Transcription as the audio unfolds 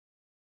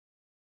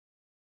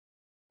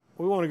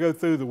we want to go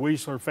through the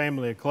Weasler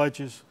family of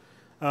clutches.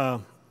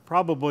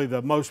 Probably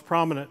the most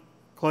prominent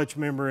clutch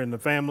member in the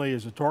family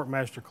is a Torque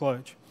Master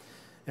clutch.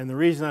 And the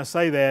reason I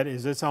say that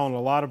is it's on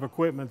a lot of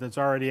equipment that's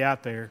already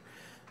out there.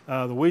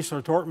 The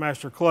Weasler Torque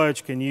Master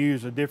clutch can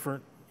use a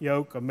different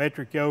yoke, a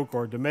metric yoke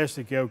or a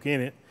domestic yoke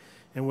in it.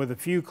 And with a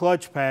few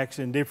clutch packs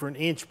in different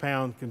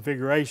inch-pound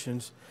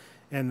configurations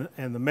and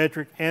the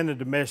metric and the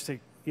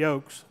domestic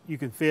yokes, you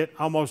can fit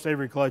almost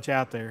every clutch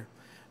out there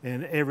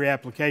in every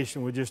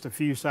application with just a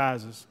few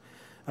sizes.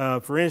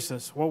 For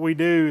instance, what we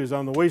do is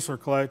on the Weasler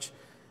clutch,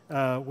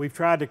 we've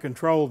tried to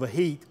control the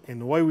heat, and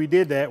the way we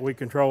did that, we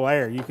control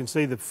air. You can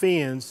see the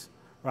fins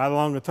right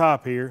along the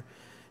top here,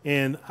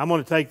 and I'm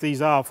going to take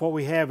these off. What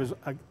we have is,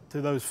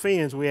 to those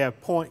fins, we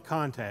have point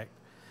contact.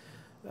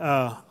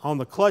 On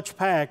the clutch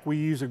pack, we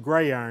use a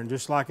gray iron,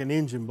 just like an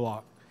engine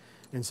block.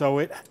 And so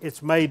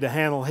it's made to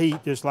handle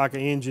heat just like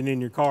an engine in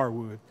your car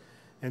would.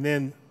 And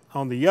then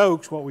on the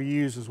yokes, what we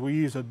use is we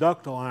use a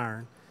ductile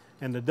iron.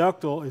 And the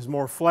ductile is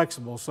more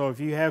flexible, so if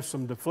you have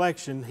some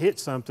deflection, hit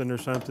something or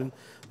something,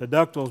 the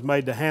ductile is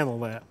made to handle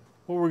that.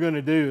 What we're going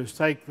to do is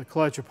take the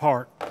clutch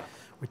apart.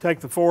 We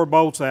take the 4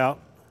 bolts out,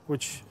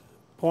 which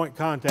point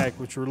contact,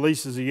 which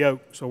releases the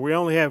yoke. So we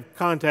only have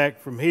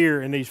contact from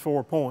here in these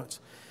 4 points.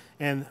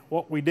 And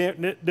what we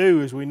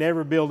do is we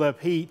never build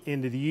up heat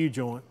into the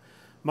U-joint.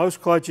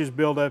 Most clutches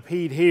build up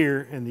heat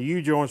here, and the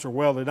U-joints are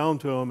welded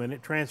onto them, and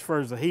it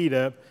transfers the heat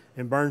up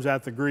and burns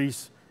out the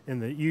grease in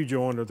the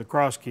U-joint or the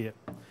cross kit.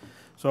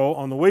 So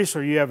on the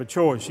Weasler, you have a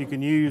choice. You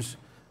can use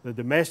the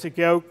domestic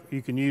yoke,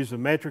 you can use the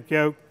metric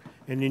yoke,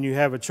 and then you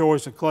have a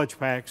choice of clutch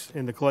packs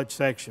in the clutch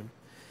section.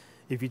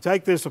 If you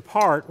take this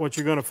apart, what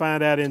you're going to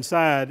find out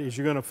inside is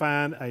you're going to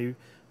find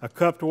a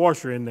cupped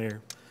washer in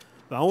there.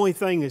 The only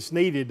thing that's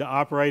needed to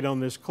operate on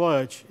this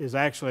clutch is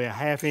actually a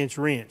 1/2-inch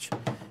wrench.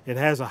 It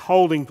has a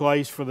holding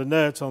place for the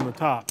nuts on the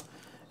top.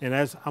 And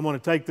as I'm going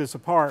to take this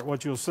apart,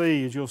 what you'll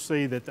see is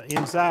that the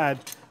inside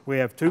we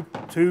have two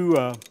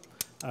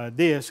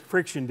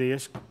friction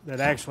disc that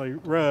actually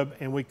rub,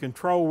 and we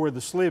control where the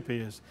slip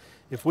is.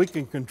 If we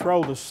can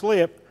control the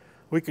slip,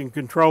 we can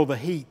control the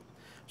heat.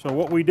 So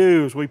what we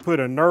do is we put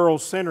a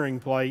knurled centering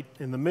plate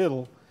in the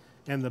middle,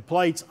 and the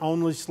plates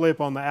only slip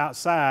on the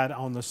outside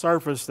on the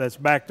surface that's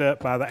backed up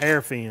by the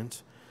air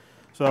fins.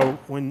 So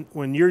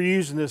when you're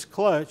using this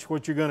clutch,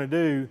 what you're going to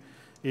do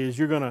is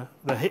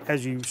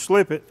as you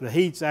slip it, the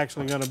heat's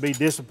actually going to be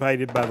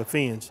dissipated by the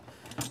fins.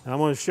 And I'm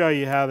going to show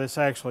you how this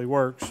actually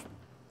works.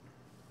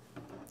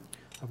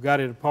 I've got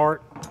it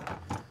apart.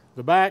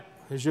 The back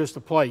is just a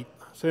plate,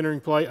 centering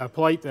plate, a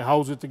plate that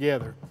holds it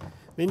together.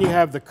 Then you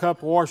have the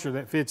cup washer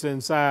that fits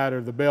inside,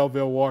 or the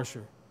Belleville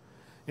washer.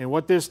 And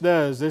what this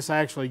does, this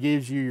actually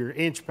gives you your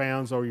inch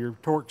pounds or your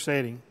torque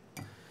setting.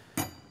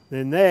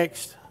 Then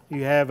next,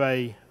 you have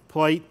a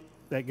plate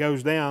that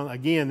goes down.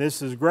 Again,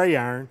 this is gray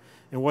iron,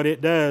 and what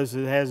it does,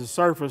 it has a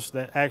surface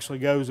that actually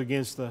goes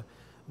against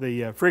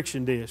the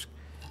friction disc.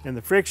 And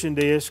the friction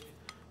disc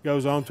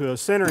goes onto a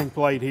centering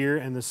plate here,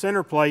 and the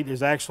center plate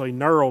is actually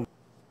knurled.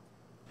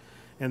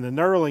 And the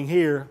knurling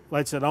here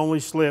lets it only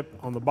slip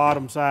on the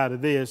bottom side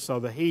of this, so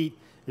the heat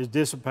is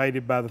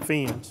dissipated by the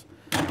fins.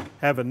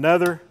 Have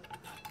another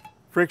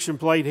friction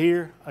plate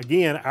here.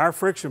 Again, our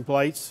friction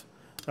plates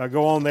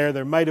go on there.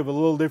 They're made of a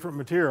little different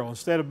material.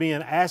 Instead of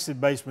being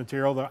acid-based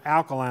material, they're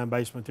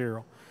alkaline-based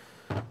material.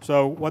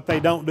 So what they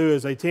don't do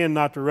is they tend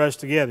not to rust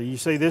together. You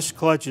see this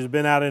clutch has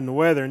been out in the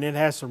weather and it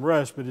has some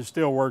rust, but it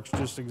still works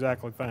just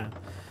exactly fine.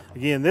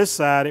 Again, this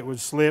side, it would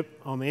slip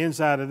on the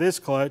inside of this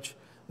clutch.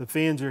 The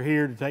fins are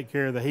here to take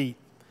care of the heat.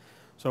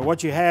 So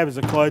what you have is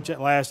a clutch that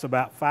lasts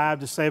about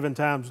 5 to 7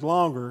 times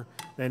longer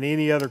than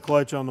any other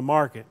clutch on the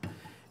market.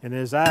 And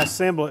as I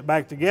assemble it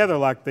back together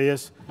like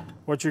this,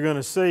 what you're going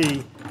to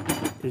see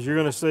is you're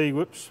going to see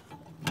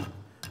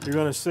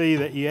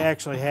that you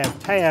actually have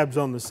tabs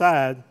on the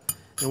side.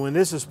 And when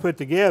this is put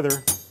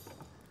together,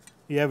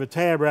 you have a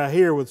tab right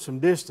here with some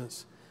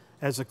distance.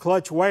 As the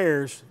clutch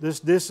wears,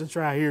 this distance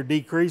right here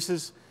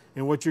decreases,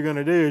 and what you're going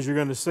to do is you're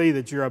going to see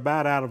that you're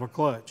about out of a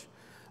clutch.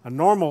 A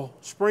normal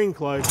spring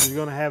clutch is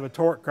going to have a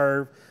torque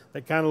curve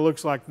that kind of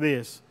looks like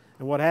this.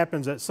 And what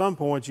happens at some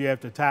points, you have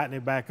to tighten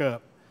it back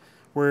up.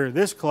 Where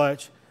this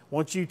clutch,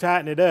 once you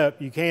tighten it up,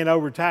 you can't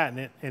over tighten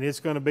it, and it's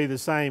going to be the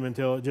same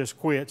until it just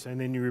quits, and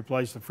then you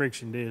replace the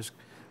friction disc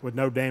with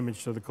no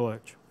damage to the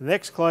clutch. The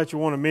next clutch I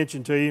want to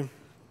mention to you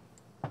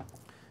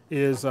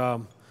is,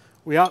 on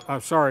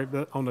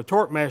the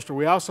Torque Master,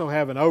 we also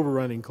have an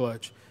overrunning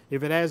clutch.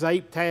 If it has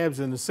 8 tabs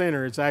in the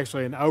center, it's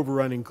actually an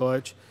overrunning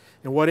clutch,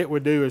 and what it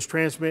would do is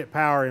transmit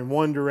power in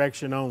one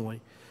direction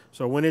only.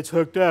 So when it's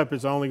hooked up,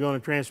 it's only going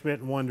to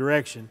transmit in one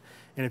direction.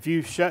 And if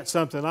you shut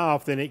something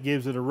off, then it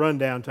gives it a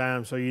rundown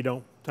time so you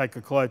don't take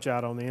a clutch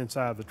out on the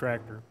inside of the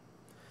tractor.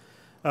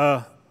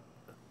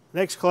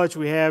 Next clutch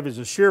we have is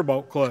a shear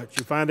bolt clutch.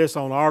 You find this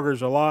on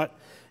augers a lot.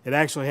 It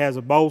actually has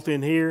a bolt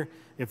in here.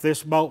 If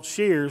this bolt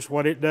shears,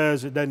 what it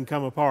does, it doesn't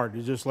come apart.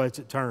 It just lets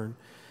it turn.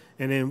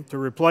 And then to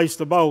replace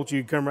the bolt,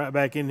 you come right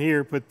back in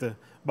here, put the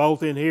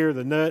bolt in here,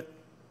 the nut,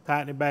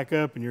 tighten it back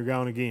up, and you're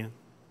gone again.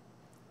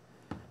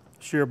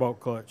 shear bolt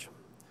clutch.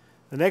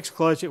 The next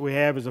clutch that we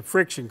have is a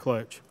friction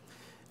clutch.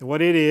 And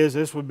what it is,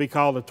 this would be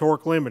called a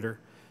torque limiter.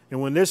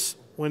 And when this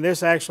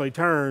actually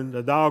turns,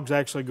 the dogs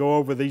actually go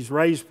over these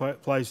raised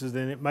places,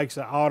 and it makes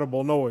an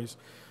audible noise.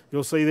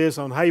 You'll see this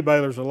on hay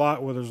balers a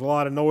lot where there's a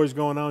lot of noise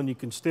going on. You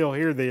can still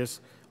hear this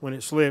when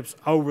it slips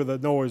over the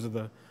noise of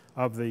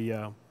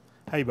the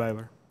hay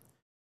baler.